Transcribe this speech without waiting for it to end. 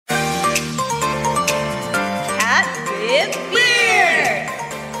with Beard.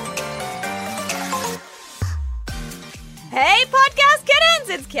 Hey, podcast kittens,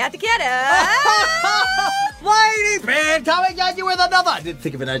 it's Cat Lady Beard coming at you with another, I didn't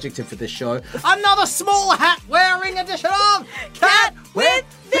think of an adjective for this show, another small hat wearing edition of Cat with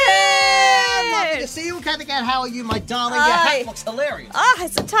Beard. Lovely to see you, Cat the Cat. How are you, my darling? Your hat looks hilarious.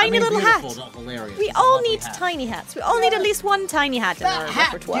 It's a tiny little hat. Not hilarious. We all need tiny hats. We all need at least one tiny hat in our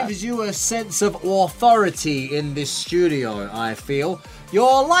hat repertoire. gives you a sense of authority in this studio, I feel.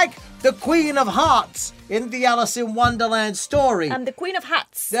 You're like the Queen of Hearts in the Alice in Wonderland story. I'm the Queen of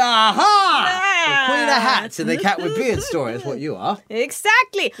Hats. Aha! The Queen of Hats in the Cat with Beard story. That's what you are.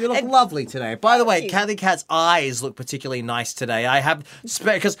 Exactly. You look lovely today. By the way, Cat the Cat's eyes look particularly nice today. I have,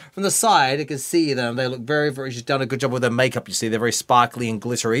 because from the side, you can see them. They look very, very, she's done a good job with their makeup, you see. They're very sparkly and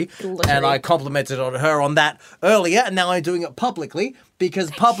glittery. And I complimented on her on that earlier, and now I'm doing it publicly,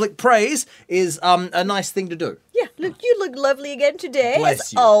 because public praise is a nice thing to do. Yeah, look, you look lovely again today, Bless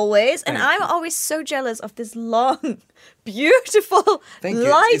as you. always. And Thank I'm always so jealous of this long, beautiful, Thank you.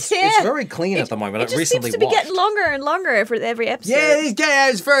 light It's hair. very clean at the moment. It just recently seems to be washed. getting longer and longer for every episode. Yeah,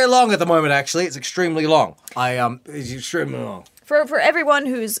 it's very long at the moment, actually. It's extremely long. It's extremely long. For everyone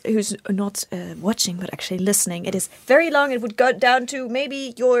who's not watching but actually listening, it is very long. It would go down to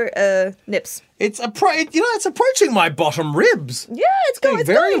maybe your nips. It's approaching my bottom ribs. Yeah, it's going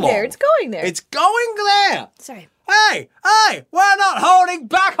very long. there. It's going there. It's going there. Sorry. Hey, we're not holding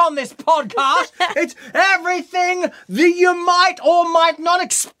back on this podcast. It's everything that you might or might not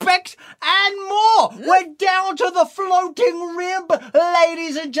expect and more. We're down to the floating rib,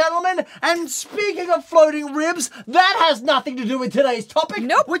 ladies and gentlemen. And speaking of floating ribs, that has nothing to do with today's topic.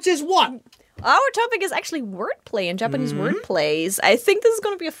 Nope. Which is what? Our topic is actually wordplay and Japanese wordplays. I think this is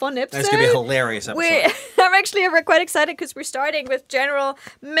going to be a fun episode. It's going to be a hilarious episode. We're quite excited because we're starting with general,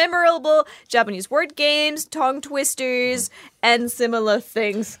 memorable Japanese word games, tongue twisters, and similar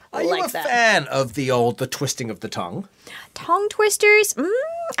things Are like you a that. fan of the twisting of the tongue? Tongue twisters?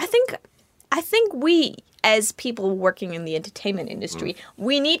 I think we, as people working in the entertainment industry,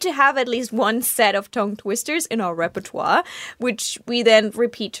 we need to have at least one set of tongue twisters in our repertoire, which we then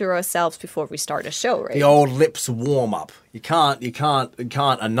repeat to ourselves before we start a show, right? The old lips warm up. You can't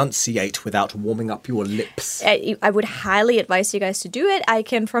enunciate without warming up your lips. I would highly advise you guys to do it. I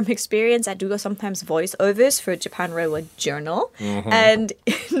can, from experience, I do sometimes voiceovers for Japan Railway Journal. And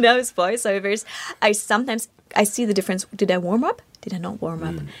in those voiceovers, I see the difference. Did I warm up? Did I not warm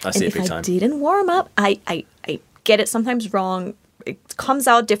up? I see it big if time. I didn't warm up, I get it sometimes wrong. It comes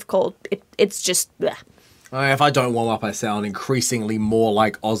out difficult. It's just... bleh. If I don't warm up, I sound increasingly more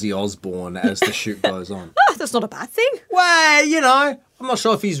like Ozzy Osbourne as the shoot goes on. That's not a bad thing. Well, I'm not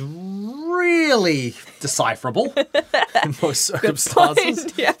sure if he's really decipherable in most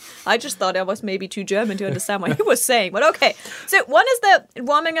circumstances. Yeah, I just thought I was maybe too German to understand what he was saying. But okay, so one is the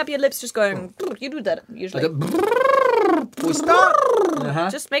warming up your lips, just going. You do that usually. We start.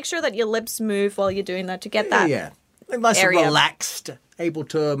 Just make sure that your lips move while you're doing that to get that. Yeah. Nice and area. relaxed, able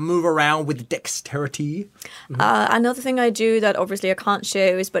to move around with dexterity. Another thing I do that obviously I can't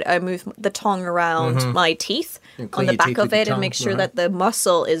show is, but I move the tongue around my teeth on the your back teeth of with your it and tongue, make sure right. that the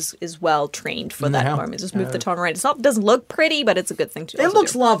muscle is well trained for that moment. Just move the tongue around. It doesn't look pretty, but it's a good thing to. It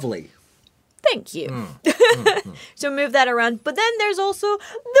looks lovely. Thank you. So move that around. But then there's also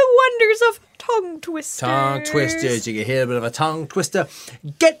the wonders of tongue twisters. Tongue twisters. You can hear a bit of a tongue twister.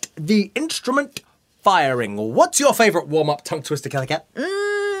 Get the instrument firing. What's your favourite warm-up tongue twister, Kelly Cat?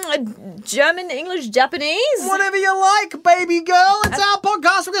 German, English, Japanese. Whatever you like, baby girl. It's our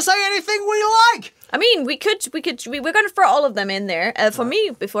podcast. We're going to say anything we like. I mean, we're going to throw all of them in there. For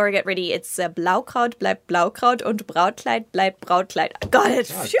me, before I get ready, it's Blaukraut bleibt Blaukraut und Brautkleid bleibt Brautkleid. I got it.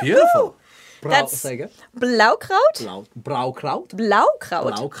 That's beautiful. That's Blaukraut. Braukraut.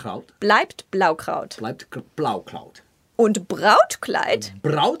 Blaukraut. Bleibt Blaukraut. Bleibt Blaukraut. Und Brautkleid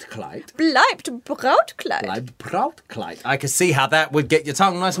Brautkleid. bleibt Brautkleid. Bleibt Brautkleid. I can see how that would get your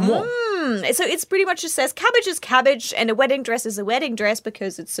tongue nice and warm. So it's pretty much just says cabbage is cabbage and a wedding dress is a wedding dress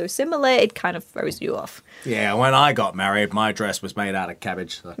because it's so similar, it kind of throws you off. Yeah, when I got married, my dress was made out of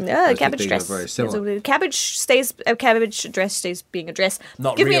cabbage. So Yeah, cabbage dress. Very similar. So a cabbage dress stays being a dress.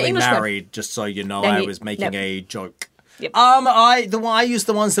 Not Give me an really English one. married, just so you know, No, I was making no. a joke. Yep. I use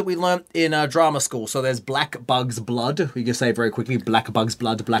the ones that we learnt in drama school. So there's Black Bug's Blood. We can say very quickly: Black Bug's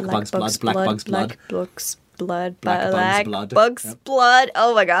Blood, Black Bug's Blood, Black Bug's Blood. Black Bug's Blood.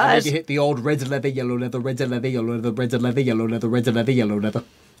 Oh my And gosh. then you hit the old red leather, yellow leather, red leather, yellow leather, red leather, yellow leather, red leather, yellow leather,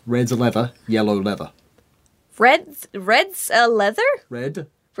 red leather, yellow leather. Red's leather? Red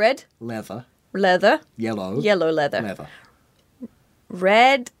Red leather, leather. yellow Yellow leather. leather.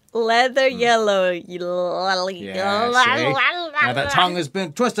 Red leather yellow. Now that tongue has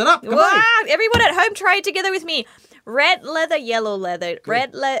been twisted up. Come on. Wow, everyone at home, try it together with me. Red leather, yellow leather.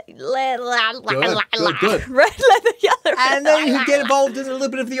 Red leather, Good. red leather, yellow. And then you can get involved in a little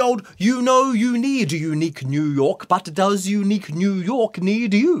bit of the old, you need unique New York, but does unique New York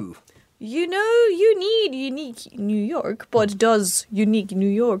need you? You know you need unique New York, but does unique New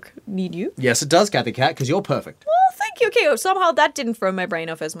York need you? Yes, it does, Kathy Cat, because you're perfect. Well, thank you. Okay, somehow that didn't throw my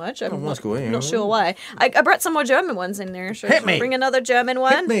brain off as much. I'm that's cool, yeah. not sure why. I brought some more German ones in there. Hit me. Bring another German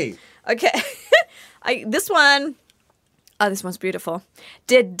one. Hit me. Okay. This one... Oh, this one's beautiful.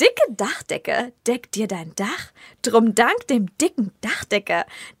 Der dicke Dachdecker deckt dir dein Dach. Drum dank dem dicken Dachdecker,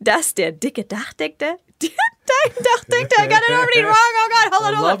 dass der dicke Dachdecker dir dein Dach deckt. I got it already wrong. Oh, God.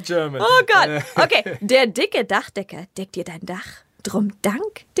 Hold on. I love German. Oh, God. Okay. Der dicke Dachdecker deckt dir dein Dach. Drum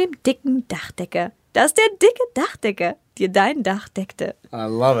dank dem dicken Dachdecker, dass der dicke Dachdecker dir dein Dach deckte. I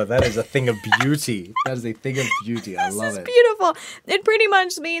love it. That is a thing of beauty. That is a thing of beauty. I love it. This is beautiful. It pretty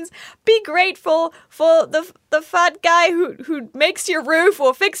much means be grateful for the fat guy who makes your roof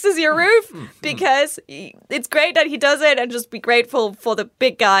or fixes your roof because it's great that he does it, and just be grateful for the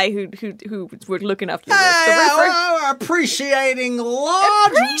big guy who would looking after your roof. The roofer. Appreciating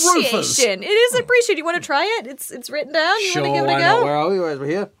large roofers. Appreciation. It is appreciation. You want to try it? It's written down. You Sure, want to give it a why go? not? Where are we? We're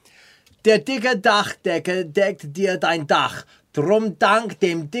here. Der dicke Dachdecker deckt dir dein Dach. Drum dank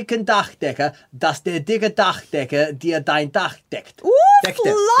dem dicken Dachdecker, dass der dicke Dachdecker dir dein Dach deckt. Ooh, Deckte.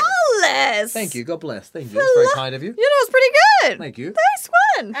 flawless. Thank you. God bless. Thank you. That's very kind of you. You know, it's pretty good. Thank you. Nice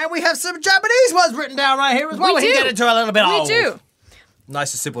one. And we have some Japanese words written down right here as well. We can do. get into a little bit. We do.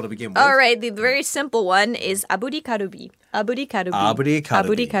 Nice and simple to begin with. All right, the very simple one is aburi karubi. Aburi karubi. Aburi karubi.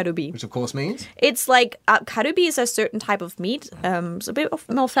 Aburi karubi. Which of course means? It's like karubi is a certain type of meat. It's a bit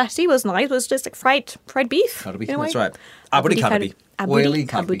more fatty. Was nice. It was just like fried beef. Karubi. in a way. That's right. Aburi karubi. Oily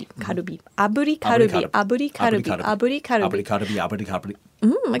karubi. Karubi. Aburi karubi. Aburi karubi. Aburi karubi. Aburi karubi. Aburi karubi.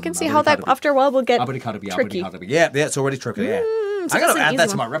 I can see how that after a while will get Aburi karubi. tricky. Aburi karubi. Yeah, it's already tricky. Yeah. So I got that's to an add easy that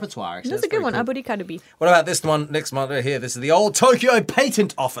to one. my repertoire. Actually, That's a good very one. cool. Aburi karubi. What about this one? Next one right here. This is the old Tokyo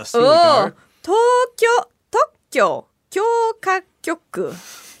Patent Office. Here Oh, we go. Tokyo Kyokakyoku.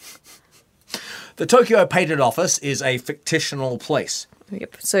 The Tokyo Patent Office is a fictional place.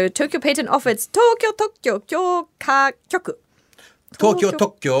 Yep. So Tokyo Patent Office, Tokyo Kyokakyoku. Tokyo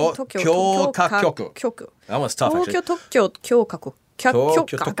Kyokakyoku. That one's tough, actually. Tokyo Kyokaku. Tokyo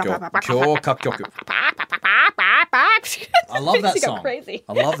Kyokakyoku. I love that You got song. crazy.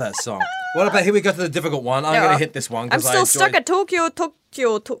 I love that song. What about, here we go to the difficult one. I'm going to hit this one. I'm 'cause still stuck at Tokyo.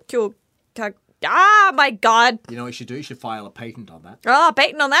 Ah, my God. You know what you should do? You should file a patent on that. Oh,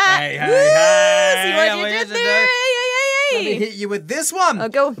 patent on that. Hey, Woo, hey, see what hey, you what did you should there. do. Hey, Let me hit you with this one. Oh,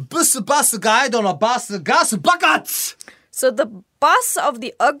 go. Bus guide on a bus gas buckets. So the bus of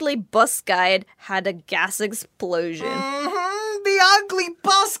the ugly bus guide had a gas explosion. The ugly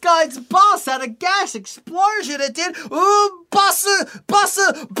bus guide's bus had a gas explosion. It did. Ooh, bus guide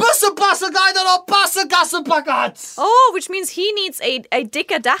on a bus gas buckets. Oh, which means he needs a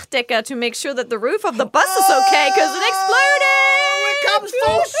dicker Dachdecker to make sure that the roof of the bus is okay because it exploded. It comes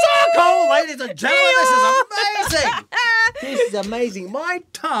full circle, ladies and gentlemen. This is amazing. This is amazing. My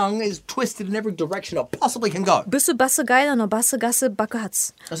tongue is twisted in every direction it possibly can go. Busse guide on a bus gas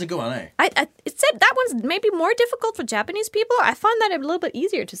buckets. That's a good one, eh? It said that one's maybe more difficult for Japanese people. I find that a little bit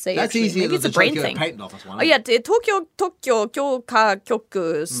easier to say. That's actually. easier Maybe than it's the a brain Tokyo thing. Patent Office one. Oh yeah, Tokyo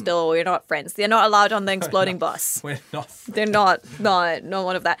Kyokakyoku. Still, we're not friends. They're not allowed on the exploding bus. We're not. They're not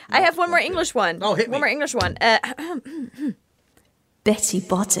one of that. I have one more English one. Oh, hit me. One more English one. Betty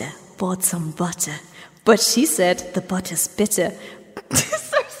Butter bought some butter, but she said the butter's bitter.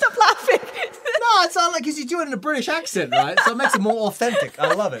 Stop laughing. No, it's not like because you do it in a British accent, right? So it makes it more authentic.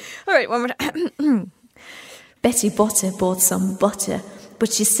 I love it. All right, one more time. Betty Butter bought some butter,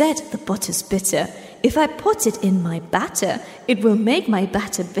 but she said the butter's bitter. If I put it in my batter, it will make my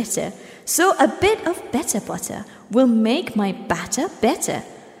batter bitter. So a bit of better butter will make my batter better.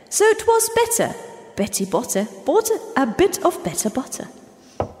 So it was better. Betty Butter bought a bit of better butter.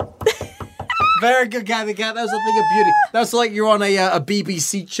 Very good, Kathy Cat. That was a thing of beauty. That's like you're on a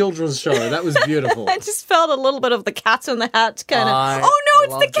BBC children's show. That was beautiful. I just felt a little bit of the Cat in the Hat kind of. I Oh no,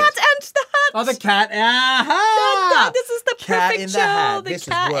 it's the loved Cat it. and the Hat. Oh, the cat. Aha! This is the Cat perfect in the show. hat. The This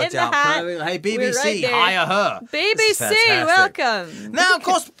Cat has worked in the out Hat. perfect. Hey, We're BBC, right there. hire her. This is BBC, fantastic. welcome. Now, of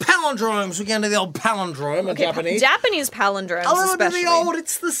course, palindromes. We're going to the old palindrome in Japanese. Japanese palindromes, A little bit of especially. the old,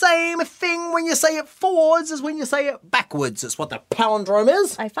 it's the same thing when you say it forwards as when you say it backwards. It's what the palindrome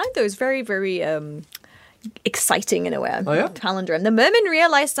is. I find those very, very exciting in a way. Oh, yeah? Palindrome. The moment you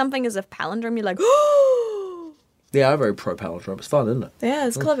realize something is a palindrome, you're like, oh, Yeah, I'm very pro palindrome. It's fun, isn't it? Yeah,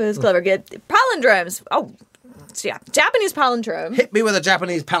 it's clever. It's clever. Good. Palindromes. Oh, so yeah. Japanese palindrome. Hit me with a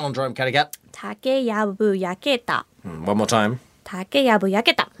Japanese palindrome, Catty Cat. Takeyabu yaketa. One more time. Takeyabu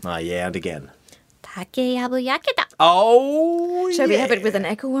yaketa. Ah, yeah, and again. Takeyabu yaketa. Oh, Shall we have it with an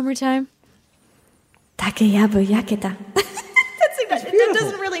echo one more time? Takeyabu yaketa. It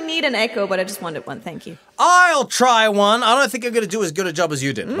doesn't really need an echo, but I just wanted one. Thank you. I'll try one. I don't think I'm going to do as good a job as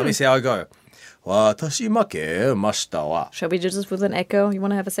you did. Let me see how I go. Watashi makemashita wa. Shall we do this with an echo? You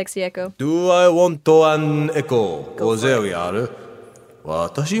want to have a sexy echo? Do I want an echo? There we are.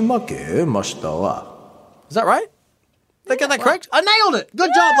 Watashi makemashita wa. Is that right? Did I get that correct? I nailed it.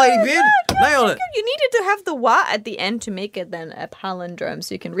 Good job, Lady Beard. Nailed it. You needed to have the wa at the end to make it then a palindrome,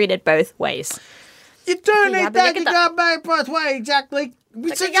 so you can read it both ways. You don't need that to go both ways, exactly.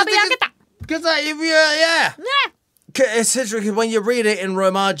 Because yeah. It's interesting when you read it in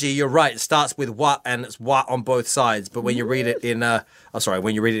Romaji, you're right. It starts with wa and it's wa on both sides. But when you read it in,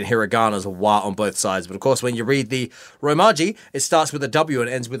 when you read it in hiragana, it's a wa on both sides. But of course, when you read the Romaji, it starts with a W and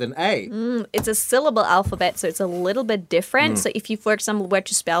ends with an A. It's a syllable alphabet, so it's a little bit different. So if you, for example, were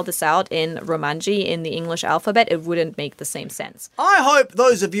to spell this out in Romaji in the English alphabet, it wouldn't make the same sense. I hope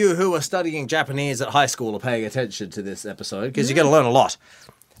those of you who are studying Japanese at high school are paying attention to this episode because you're going to learn a lot.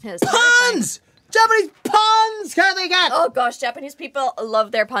 Puns! Japanese puns! Can't they get? Oh gosh, Japanese people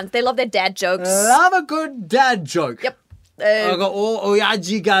love their puns. They love their dad jokes. Love a good dad joke. Yep. I got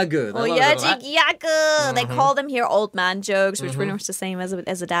oyaji gagu. Oyaji gagu. They call them here old man jokes, which pretty much the same as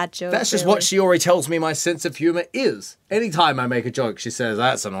a dad joke. That's just what Shiori tells me my sense of humor is. Anytime I make a joke, she says,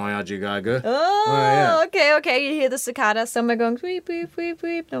 that's an oyaji gagu. Oh, yeah. Okay. You hear the cicada. Someone going, weep, weep, weep,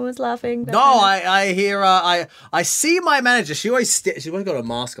 weep. No one's laughing. No, I hear, I see my manager. She always she's always got a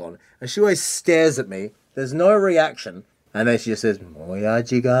mask on, and she always stares at me. There's no reaction. And then she just says,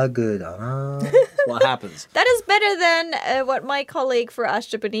 oyaji gagu da. That's what happens. That is better than what my colleague for Ask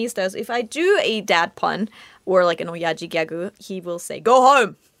Japanese does. If I do a dad pun or like an oyaji gagu, he will say, go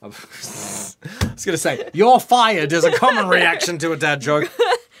home. I was going to say, you're fired is a common reaction to a dad joke.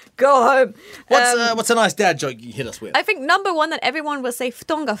 Go home. What's a nice dad joke you hit us with? I think number one that everyone will say,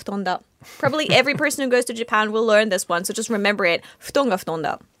 futon ga futonda. Probably every person who goes to Japan will learn this one, so just remember it. Futon ga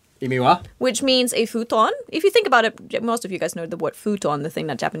futonda. Imiwa? Which means a futon. If you think about it, most of you guys know the word futon, the thing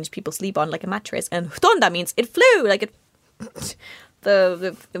that Japanese people sleep on, like a mattress. And futonda means it flew, like it...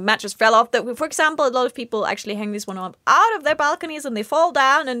 The mattress fell off. For example, a lot of people actually hang this one up out of their balconies and they fall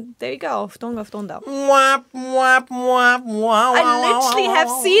down and there you go. Futonda, futonda. I literally have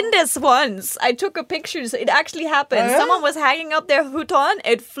seen this once. I took a picture. So it actually happened. Oh, yeah? Someone was hanging up their futon.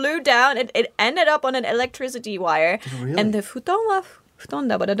 It flew down. It ended up on an electricity wire. Really? And the futon was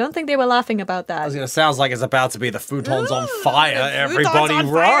futonda, but I don't think they were laughing about that. It sounds like it's about to be the futon's on fire. Everybody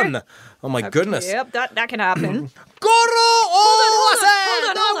run. Fire. Oh my goodness. Yep, that can happen. Hold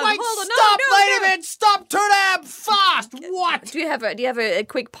on. Stop, lady. Stop too damn fast. What? Do you have a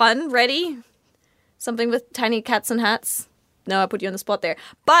quick pun ready? Something with tiny cats and hats? No, I put you on the spot there.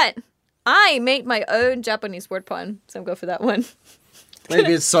 But I made my own Japanese word pun, so I'm going for that one.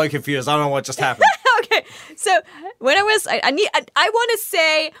 Maybe it's so confused. I don't know what just happened. Okay, so when I want to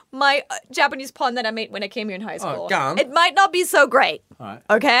say my Japanese pun that I made when I came here in high school. Oh, it might not be so great. All right.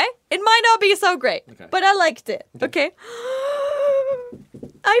 Okay? It might not be so great. Okay. But I liked it. Okay?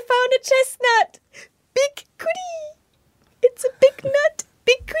 I found a chestnut. Big goody. It's a big nut.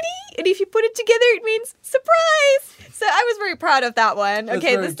 Big goody. And if you put it together, it means surprise. So I was very proud of that one. That's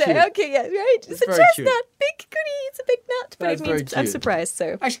okay, very cute. Okay, yeah, right. It's a chestnut. Cute. Big goody. It's a big nut. But That's it means I'm surprised.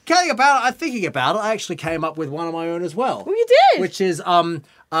 So actually, thinking about it, I actually came up with one of my own as well. Oh, you did? Which is a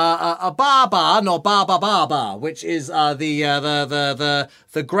baba, no baba, which is the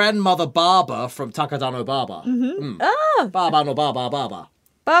grandmother barber from Takadano Baba. Ah, baba no baba.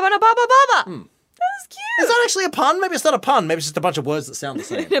 Baba no baba. That's cute. Is that actually a pun? Maybe it's not a pun. Maybe it's just a bunch of words that sound the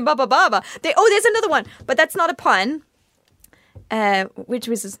same. Baba. There's another one, but that's not a pun. Which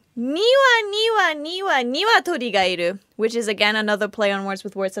was niwa tori ga iru, which is again another play on words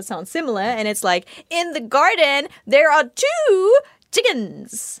with words that sound similar, and it's like in the garden there are two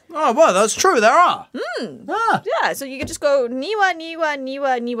chickens. Oh, well, that's true. There are. Yeah, so you can just go niwa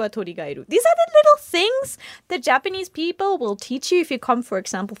tori ga iru. These are the little things that Japanese people will teach you if you come, for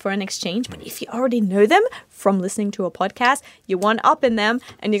example, for an exchange. But if you already know them from listening to a podcast, you one up in them,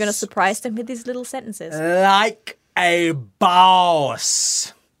 and you're going to surprise them with these little sentences. Like a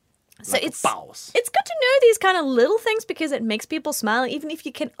boss. So like it's a boss. it's good to know these kind of little things because it makes people smile, even if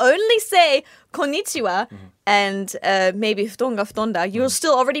you can only say konnichiwa and maybe ftonga ftonda, you'll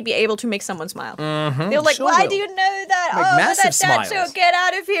still already be able to make someone smile. They're like, Sure why will. do you know that? Make Oh, massive that smiles. Dacho, get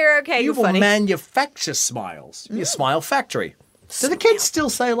out of here. Okay, You you're will funny. manufacture smiles. Your smile factory. Do the kids still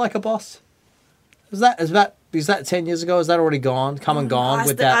say like a boss? Is that 10 years ago? Is that already gone? Come and gone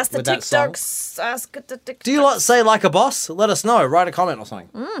with that ask the with that song? TikToks. Ask the TikToks. Do you lot say like a boss? Let us know. Write a comment or something.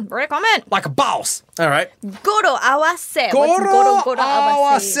 Write a comment. Like a boss. All right. Goro awase. Goro Goro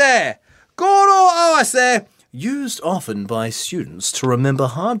awase. Goro awase. Used often by students to remember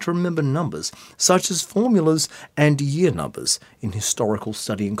hard-to-remember numbers, such as formulas and year numbers in historical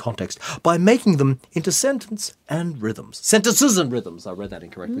study and context, by making them into sentences and rhythms. Sentences and rhythms. I read that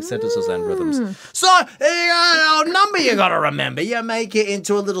incorrectly. Sentences and rhythms. So, you got a number you got to remember. You make it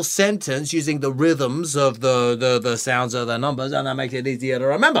into a little sentence using the rhythms of the sounds of the numbers, and that makes it easier to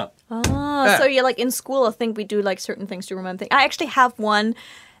remember. So you're like in school, I think we do like certain things to remember things. I actually have one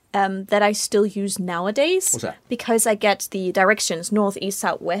that I still use nowadays. What's that? Because I get the directions north, east,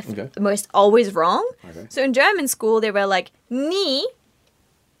 south, west Okay. most always wrong. Okay. So in German school, they were like nie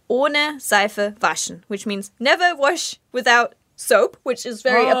ohne Seife waschen, which means never wash without soap, which is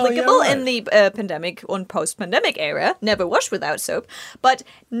very applicable in the pandemic or post-pandemic era. Never wash without soap. But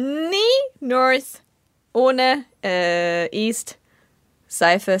nie north ohne east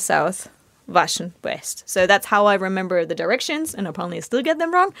Seife south. Waschen west. So that's how I remember the directions, and apparently I still get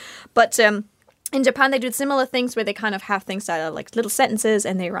them wrong. But in Japan, they do similar things where they kind of have things that are like little sentences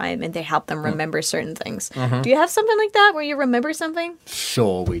and they rhyme and they help them remember certain things. Do you have something like that where you remember something?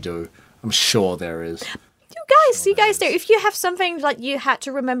 Sure we do. I'm sure there is. You guys there. If you have something like you had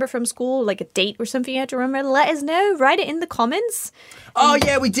to remember from school, like a date or something you had to remember, let us know. Write it in the comments. Oh,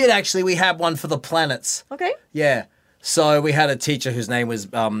 yeah, we did actually. We had one for the planets. Okay. Yeah. So we had a teacher whose name was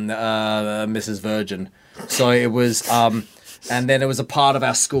Mrs. Virgin. So it was, and then it was a part of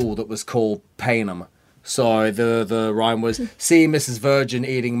our school that was called Panem. So the rhyme was, see Mrs. Virgin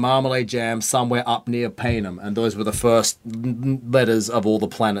eating marmalade jam somewhere up near Panem. And those were the first letters of all the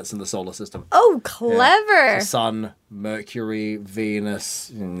planets in the solar system. Oh, clever. Yeah. So Sun, Mercury,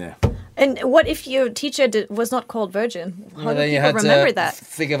 Venus. Yeah. And what if your teacher was not called Virgin? How do then you people had remember to that?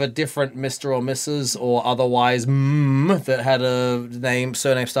 think of a different Mr. or Mrs. or otherwise that had a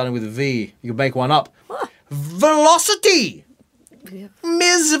surname starting with V. You could make one up. Velocity!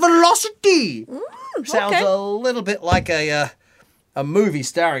 Ms. Velocity! Sounds okay. a little bit like a movie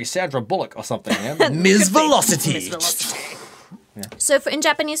starring Sandra Bullock or something. Yeah? Ms. Velocity. Miss Velocity. So in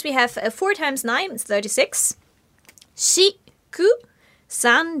Japanese, we have 4 times 9, it's 36. Shiku,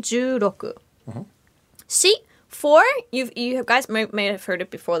 36. Shi, 4, you guys may have heard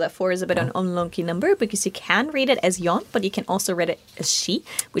it before that 4 is a bit an unlucky number because you can read it as yon, but you can also read it as shi,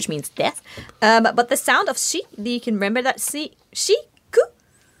 which means death. But the sound of shi, you can remember that shiku,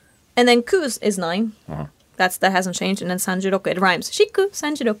 and then ku is 9. That hasn't changed, and then sanjuroku, it rhymes. Shiku,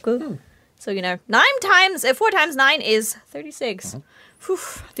 sanjuroku. So, 4 times 9 is 36. Whew.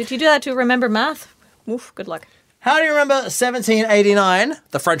 Did you do that to remember math? Oof, good luck. How do you remember 1789,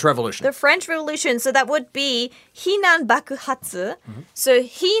 the French Revolution? The French Revolution. So that would be Hinan Bakuhatsu. So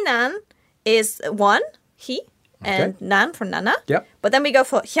Hinan is 1, hi, and nan for nana. Yep. But then we go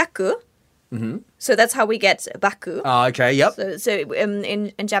for hyaku. So that's how we get baku. Okay, yep. So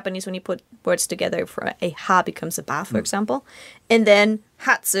in Japanese, when you put words together, for a ha becomes a ba, for example. And then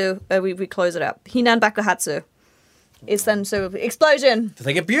hatsu, we close it up. Hinan Bakuhatsu is then explosion. To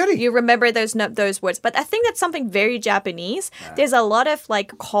think of beauty. You remember those words. But I think that's something very Japanese. There's a lot of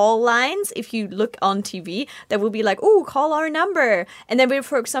like call lines, if you look on TV, that will be like, oh, call our number. And then we,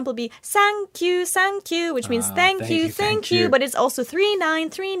 for example, be thank you, which means thank you. But it's also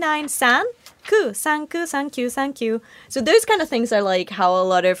 3939 san. Ku, sanku, thank you. So those kind of things are like how a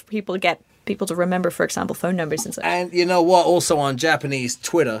lot of people get people to remember, for example, phone numbers and stuff. And you know what? Also on Japanese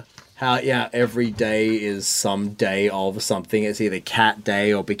Twitter, how, every day is some day of something. It's either cat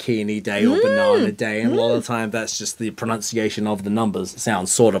day or bikini day or banana day. And a lot of the time, that's just the pronunciation of the numbers. It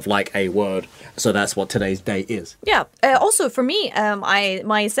sounds sort of like a word. So that's what today's day is. Yeah. Also, for me,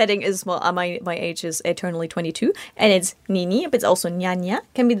 my setting is, my age is eternally 22. And it's nini, but it's also nya.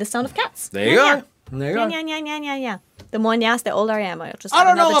 Can be the sound of cats. There you go. There you go. Nya. The more nyas, the older I am. I just I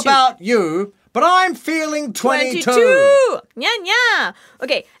don't know about you, but I'm feeling 22. Nya.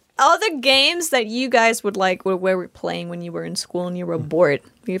 Okay. Other games that you guys would like where we're playing when you were in school and you were bored.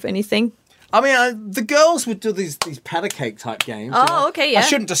 Do you have anything? I mean, the girls would do these patty cake type games. Oh, okay, yeah. I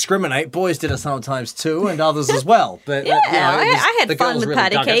shouldn't discriminate. Boys did it sometimes too, and others as well. But Yeah, I had the fun girls with really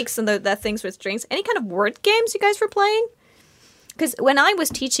patty dug it. cakes and that things with strings. Any kind of word games you guys were playing? Because when I was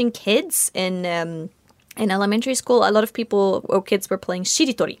teaching kids in elementary school, a lot of people or kids were playing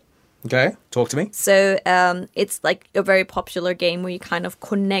shiritori. Okay, talk to me. So it's like a very popular game where you kind of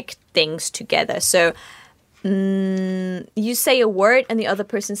connect things together. So you say a word and the other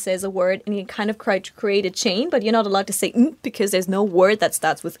person says a word and you kind of create a chain, but you're not allowed to say because there's no word that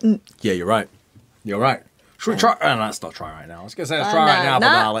starts with Yeah, you're right. You're right. Should we try? No, let's not try right now. I was going to say let's try right now,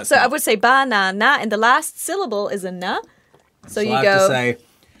 but no, let's So not. I would say banana, and the last syllable is a na. So you I go... have to say...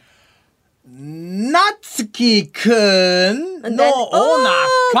 Natsuki-kun no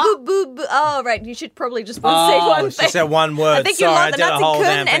onaka. Oh, right. You should probably just say one thing. She said one word. I think you lost. The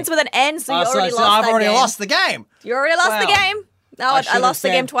Natsuki-kun ends with an N, so you already lost I've already lost the game. You already lost the game. No, I lost the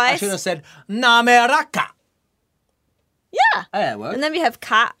game twice. I should have said nameraka. Yeah. Yeah, it worked. And then we have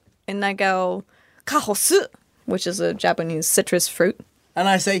ka, and I go kahosu, which is a Japanese citrus fruit. And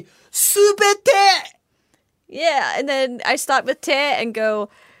I say subete. Yeah, and then I start with te and go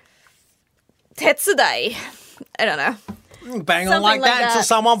tetsudai. I don't know. Bang on like that until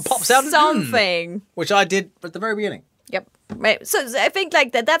someone pops out something. Which I did at the very beginning. Yep. Right. So I think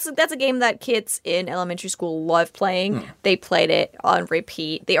like that's a game that kids in elementary school love playing. They played it on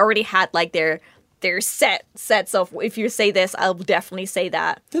repeat. They already had like their sets of if you say this, I'll definitely say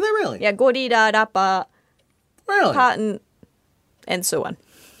that. Did they really? Yeah, gorida, rapa, really? Patent, and so on.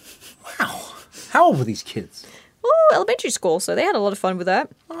 Wow. How old were these kids? Oh, elementary school, so they had a lot of fun with that.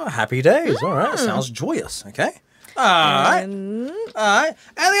 Oh, happy days. All right. Sounds joyous. Okay. All right. All right.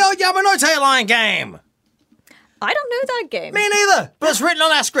 And the old Yamanote line game. I don't know that game. Me neither, but it's written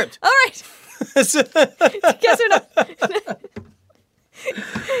on our script. All right. Guess we're not.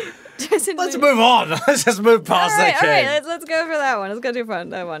 Let's move on. Let's just move past that game. All right, let's go for that one. Let's go do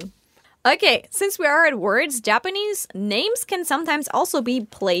that one. Okay, since we are at words, Japanese names can sometimes also be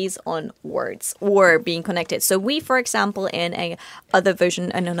plays on words or being connected. So we, for example, in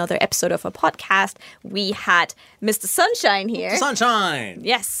another episode of a podcast, we had Mr. Sunshine here. Sunshine.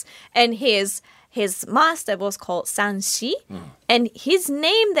 Yes, and his master was called Sanshi, and his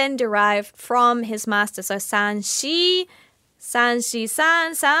name then derived from his master. So Sanshi,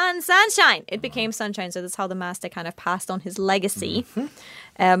 Sunshine. It became Sunshine, so that's how the master kind of passed on his legacy.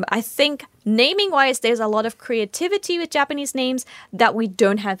 I think naming-wise, there's a lot of creativity with Japanese names that we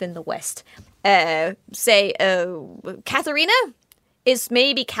don't have in the West. Say, Katharina is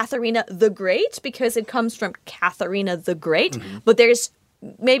maybe Katharina the Great because it comes from Katharina the Great, but there's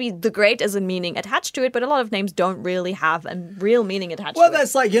maybe the great as a meaning attached to it, but a lot of names don't really have a real meaning attached to it. Well,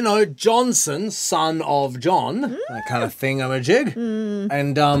 that's like, Johnson, son of John, that kind of thingamajig.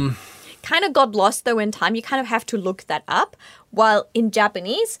 And, kind of got lost, though, in time. You kind of have to look that up. While in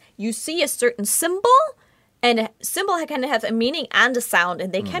Japanese, you see a certain symbol, and a symbol can have a meaning and a sound,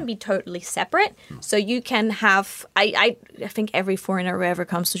 and they can be totally separate. So you can have, I think every foreigner who ever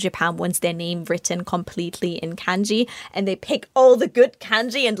comes to Japan wants their name written completely in kanji, and they pick all the good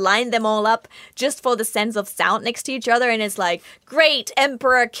kanji and line them all up just for the sense of sound next to each other, and it's like, great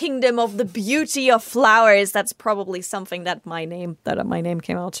emperor, kingdom of the beauty of flowers. That's probably something that my name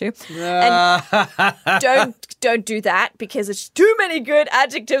came out to. And don't do that, because it's too many good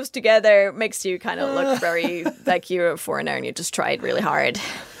adjectives together. Makes you kind of look very like you're a foreigner and you just tried really hard.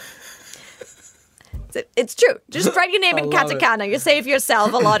 It's true. Just write your name in katakana. You save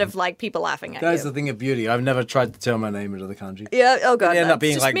yourself a lot of people laughing at you. That's the thing of beauty. I've never tried to turn my name into the kanji. Yeah. Oh god. It end up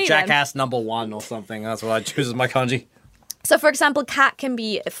being like Jackass #1 or something. That's what I choose as my kanji. So, for example, cat can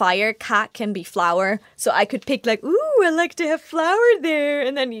be fire, cat can be flower. So I could pick ooh, I like to have flower there.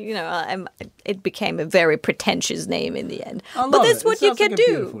 And then, it became a very pretentious name in the end. But that's what you can do.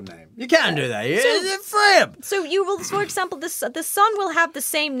 Beautiful name. You can do that. It's free. So you will, for example, the son will have the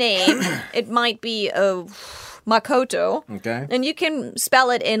same name. It might be Makoto. Okay. And you can spell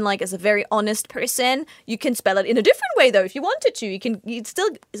it in as a very honest person. You can spell it in a different way, though, if you wanted to. It still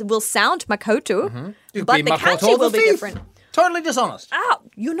will sound Makoto, but the kanji will be different. Totally dishonest.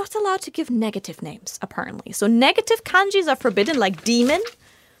 You're not allowed to give negative names, apparently. So negative kanjis are forbidden, like demon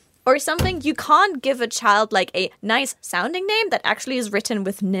or something. You can't give a child a nice sounding name that actually is written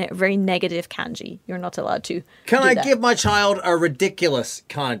with very negative kanji. You're not allowed to. Can I give my child a ridiculous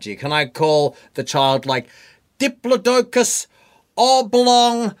kanji? Can I call the child Diplodocus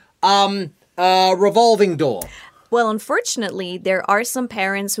oblong revolving door? Well, unfortunately, there are some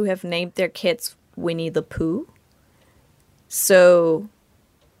parents who have named their kids Winnie the Pooh. So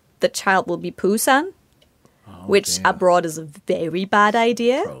the child will be Pooh-san, which abroad is a very bad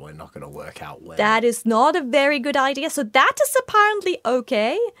idea. Probably not going to work out well. That is not a very good idea. So that is apparently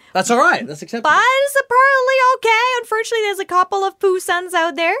okay. That's all right. That's acceptable. That is apparently okay. Unfortunately, there's a couple of Pooh-sans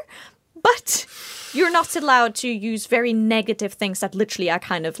out there. But you're not allowed to use very negative things that literally are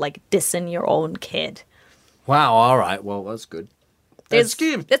kind of like dissing your own kid. Wow, all right. Well, that's good. It's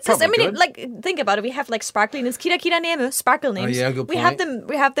I mean, like, think about it. We have like sparkling names, kira name, sparkle names. Oh, yeah, good point.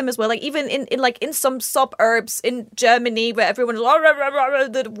 We have them as well. Like even in some suburbs in Germany where everyone's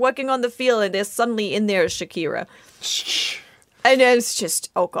working on the field and there's suddenly in there Shakira. And it's just,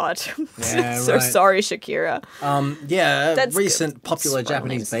 oh God. Yeah, so right. Sorry, Shakira. That's recent good. popular Sparkle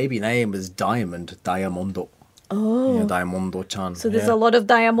Japanese names. baby name is Diamondo. Oh. Yeah, Diamondo-chan. So there's a lot of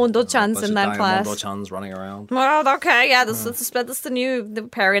Diamondo-chans in that class. Diamondo-chans running around. Well, okay, yeah, that's the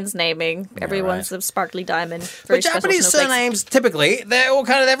parents naming. Everyone's a sparkly diamond. Very But special Japanese snowflakes. surnames, typically,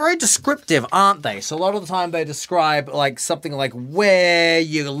 they're very descriptive, aren't they? So a lot of the time they describe like something like where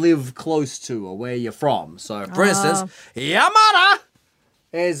you live close to or where you're from. So, for instance, Yamada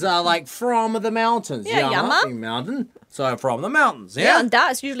is like from the mountains. Yeah, Yama. Mountain. So from the mountains, Yeah, and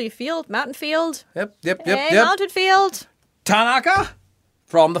that is usually a field, mountain field. Yep. Mountain field. Tanaka,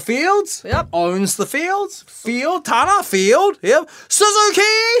 from the fields. Yep. Owns the fields. Field, Tana, field. Yep.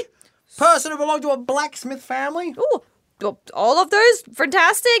 Suzuki, person who belonged to a blacksmith family. Ooh, all of those,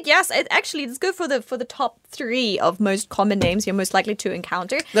 fantastic. Yes, it's good for the top 3 of most common names you're most likely to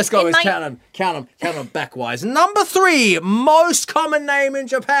encounter. Let's go. Let's count them backwise. Number 3, most common name in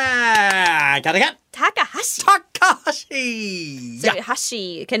Japan. Takahashi. Takahashi. So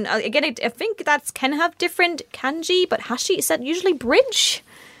Hashi can again. I think that can have different kanji, but Hashi is that usually bridge.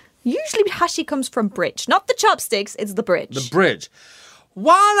 Usually Hashi comes from bridge, not the chopsticks. It's the bridge. The bridge.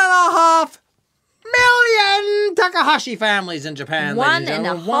 1.5 million Takahashi families in Japan. ladies and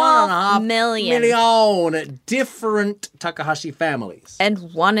gentlemen. 1.5 million different Takahashi families.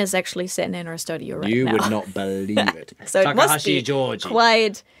 And one is actually sitting in our studio right You now. would not believe it. So it must be Georgie.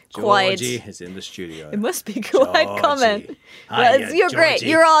 quite. Georgie is in the studio. It must be quite Georgie. common. Hiya, You're great. Georgie.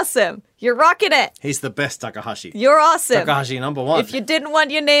 You're awesome. You're rocking it. He's the best Takahashi. You're awesome. Takahashi number 1. If you didn't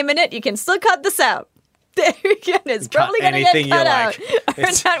want your name in it, you can still cut this out. There you go. It's probably going to get anything cut you out. like.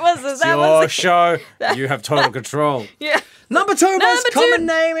 It's that was your show. You have total control. Yeah. Number 2 most common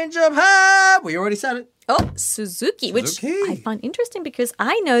name in Japan. We already said it. Oh, Suzuki, which I find interesting because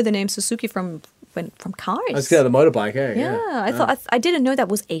I know the name Suzuki from cars. Let's get the motorbike, eh? Yeah, I didn't know that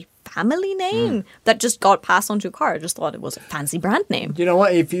was a family name that just got passed on to a car. I just thought it was a fancy brand name. You know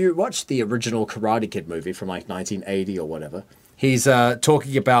what? If you watch the original Karate Kid movie from like 1980 or whatever, he's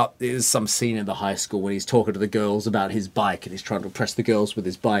talking about, there's some scene in the high school when he's talking to the girls about his bike and he's trying to impress the girls with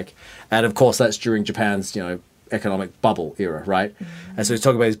his bike. And of course, that's during Japan's, economic bubble era, right? And so he's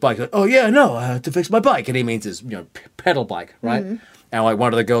talking about his bike, like, oh yeah, no, I have to fix my bike. And he means his, pedal bike, right? And like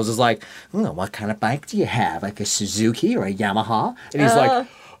one of the girls is like, what kind of bike do you have? Like a Suzuki or a Yamaha? And he's like,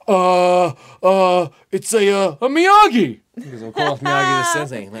 it's a Miyagi. Because of course Miyagi is the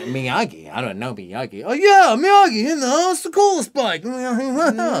same thing. Like, Miyagi? I don't know Miyagi. Oh yeah, Miyagi, it's the coolest bike.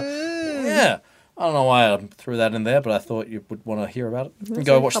 Yeah. I don't know why I threw that in there, but I thought you would want to hear about it. And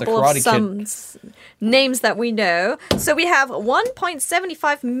go watch the Karate Kid. Names that we know. So we have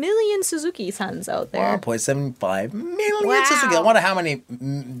 1.75 million Suzuki-sans out there. 1.75 million Suzuki. I wonder how many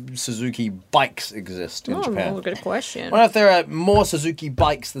Suzuki bikes exist in Japan. Oh, good question. I wonder if there are more Suzuki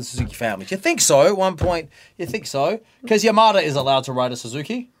bikes than Suzuki families. You think so? At one point, you think so? Because Yamada is allowed to ride a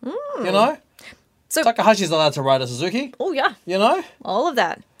Suzuki. You know? So Takahashi's allowed to ride a Suzuki. Oh, yeah. You know? All of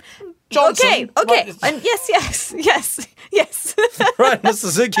that. Johnson, okay. And yes. Riding a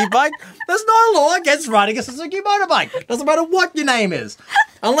Suzuki bike. There's no law against riding a Suzuki motorbike. Doesn't matter what your name is.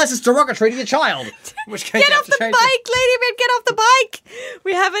 Unless it's derogatory to your child. Which case Get off the bike, Ladybird, get off the bike.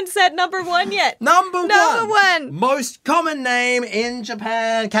 We haven't said number 1 yet. Number one. 1. Most common name in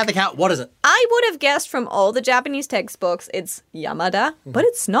Japan. Kathy Cat, what is it? I would have guessed from all the Japanese textbooks it's Yamada, but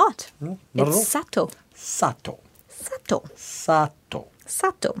it's not. Not it's at all. Sato.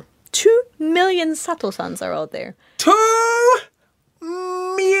 Sato. 2 million Sato-sans are out there. 2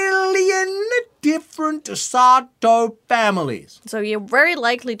 million different Sato families. So you're very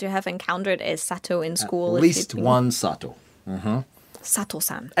likely to have encountered a Sato in school. At least one Sato.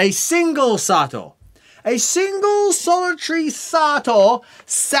 Sato-san. A single Sato. A single solitary Sato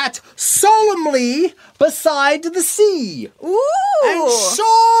sat solemnly beside the sea. Ooh! And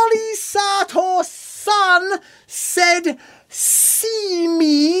surely Sato-san said, "See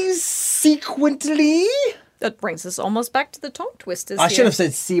me sequently." That brings us almost back to the tongue twisters. I should have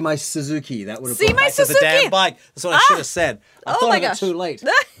said, "See my Suzuki." That would have See brought my back to the Suzuki? damn bike. That's what I should have said. I thought my of it gosh. too late.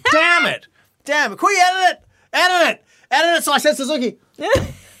 Damn it! Quick, edit it so I said Suzuki.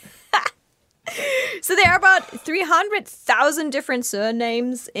 So there are about 300,000 different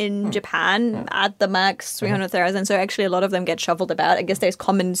surnames in Japan at the max, 300,000. So actually a lot of them get shuffled about. I guess there's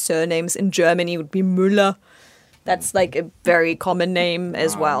common surnames. In Germany would be Müller. That's like a very common name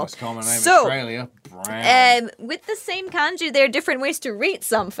as well. Most common name in Australia. Brown. With the same kanji, there are different ways to read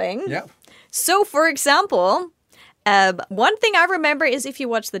something. Yep. So, for example, one thing I remember is if you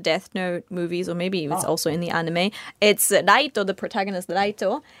watch the Death Note movies, or maybe it's also in the anime, it's Raito, the protagonist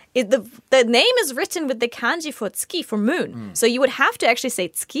Raito. The name is written with the kanji for tsuki, for moon. So you would have to actually say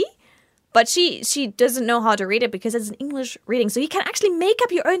tsuki, but she doesn't know how to read it because it's an English reading. So you can actually make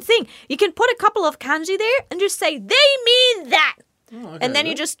up your own thing. You can put a couple of kanji there and just say, they mean that. Oh, okay, and then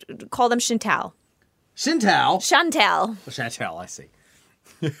you just call them Shintao. Chantal, I see.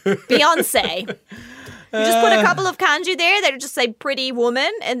 Beyonce. You just put a couple of kanji there that just say pretty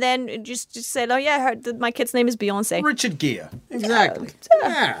woman, and then just say, oh yeah, my kid's name is Beyonce. Richard Gere. Exactly.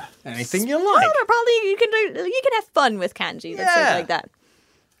 Yeah. Anything you like. No, probably you can have fun with kanji. Let's say it like that.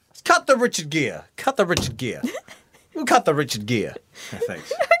 Cut the Richard Gere. We'll cut the Richard Gere.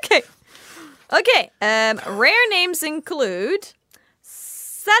 Thanks. Okay. Rare names include,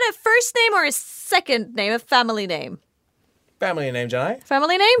 is that a first name or a second name, a family name? Family name, Johnny.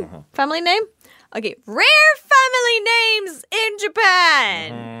 Family name? Family name? Okay. Rare family names in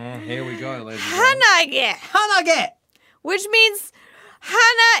Japan. Here we go, ladies and gentlemen. Hanage. Which means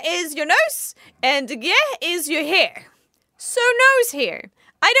hana is your nose and ge is your hair. So nose hair.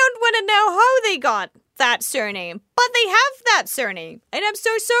 I don't want to know how they got that surname, but they have that surname. And I'm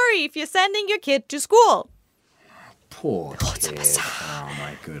so sorry if you're sending your kid to school. Poor kid. Oh,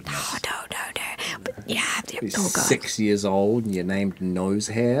 my goodness. No. But yeah. He's 6 years old and you're named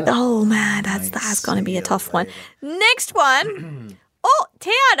Nosehair. Oh, man. That's going to be a tough one. Next one.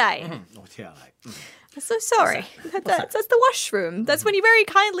 Tearai. Tearai. I'm so sorry. That's the washroom. That's when you very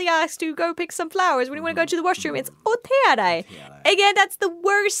kindly ask to go pick some flowers. When you want to go to the washroom, it's tearai. Again, that's the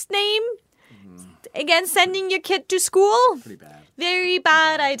worst name. Again, sending your kid to school. Pretty bad. Very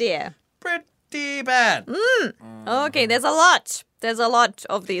bad idea. Pretty bad. Okay, there's a lot. There's a lot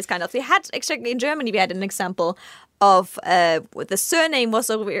of these kind of. Actually, in Germany, we had an example of the surname was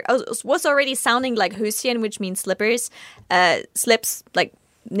already sounding like Höschen, which means slippers. Slips, like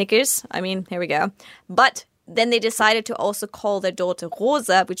knickers. I mean, here we go. But then they decided to also call their daughter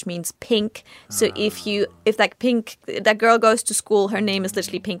Rosa, which means pink. So if that girl goes to school, her name is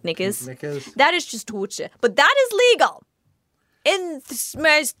literally Pink Knickers. That is just torture. But that is legal. In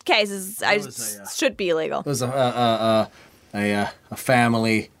most cases, should be illegal. There was a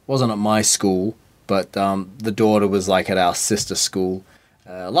family, wasn't at my school, but the daughter was like at our sister school.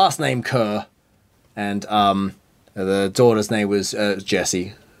 Last name Kerr, and the daughter's name was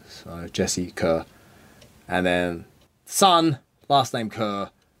Jessie, so Jessie Kerr. And then son, last name Kerr,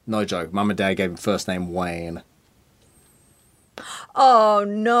 no joke. Mum and Dad gave him first name Wayne. Oh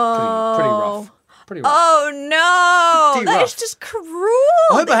no! Pretty rough. Oh no! That is just cruel.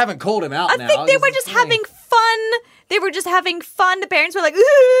 I hope I haven't called him out now. I think they were just having fun. They were just having fun. The parents were like,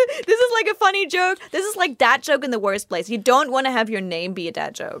 this is like a funny joke. This is like dad joke in the worst place. You don't want to have your name be a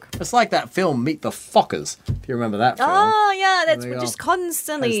dad joke. It's like that film Meet the Fockers, if you remember that film. Oh, yeah. That's just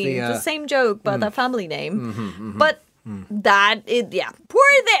constantly the same joke, but the family name. But that, poor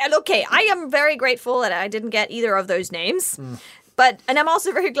there. Okay, I am very grateful that I didn't get either of those names. And I'm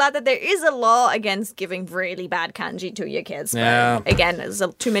also very glad that there is a law against giving really bad kanji to your kids. Yeah. But again, there's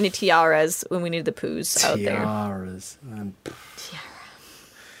too many tiaras when we need the poos out there. Tiaras.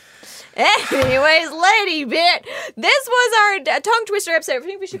 Anyways, Lady Bit, this was our tongue twister episode. I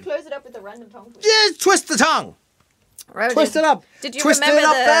think we should close it up with a random tongue twister. Just twist the tongue. Twist it up. Did you twist remember it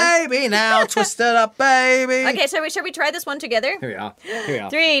up, baby. Now twist it up, baby. Okay, so shall we try this one together? Here we are.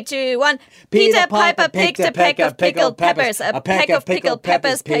 3, 2, 1. Peter Piper picked a peck of pickled peppers. A peck of pickled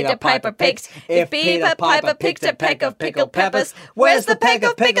peppers Peter Piper picked. If Peter Piper picked a peck of pickled peppers, where's the peck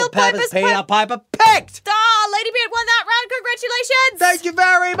of pickled peppers Peter Piper picked? Lady Beard won that round. Congratulations. Thank you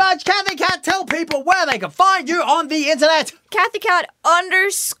very much. Kathy Cat, tell people where they can find you on the internet. Kathy Cat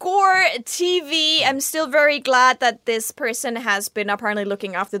 _TV. I'm still very glad that this person has been apparently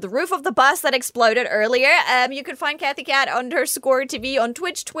looking after the roof of the bus that exploded earlier. You can find Kathy Cat _TV on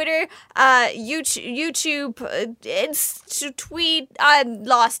Twitch, Twitter, YouTube, tweet. I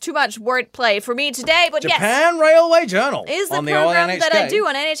lost too much wordplay for me today, but Japan Railway Journal is the on program the that I do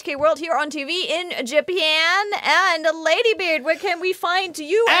on NHK World here on TV in Japan. And Ladybeard, where can we find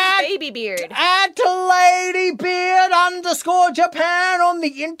you and Babybeard? At Ladybeard_Japan on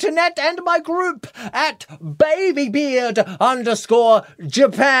the internet, and my group at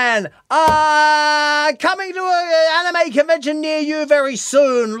Babybeard_Japan. Coming to an anime convention near you very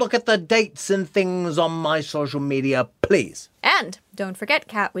soon. Look at the dates and things on my social media, please. And don't forget,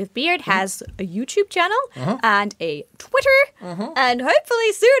 Cat with Beard has a YouTube channel and a Twitter, and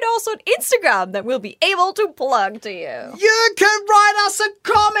hopefully soon also an Instagram that we'll be able to plug to you. You can write us a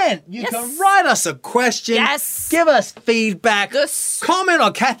comment. You can write us a question. Yes. Give us feedback. Yes. Comment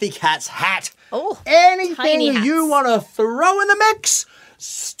on Kathy Cat's hat. Oh, anything you want to throw in the mix,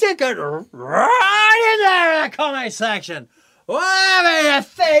 stick it right in there in the comment section. Whatever you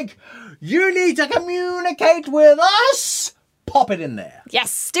think you need to communicate with us, pop it in there.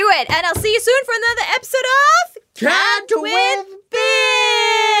 Yes, do it. And I'll see you soon for another episode of Cat with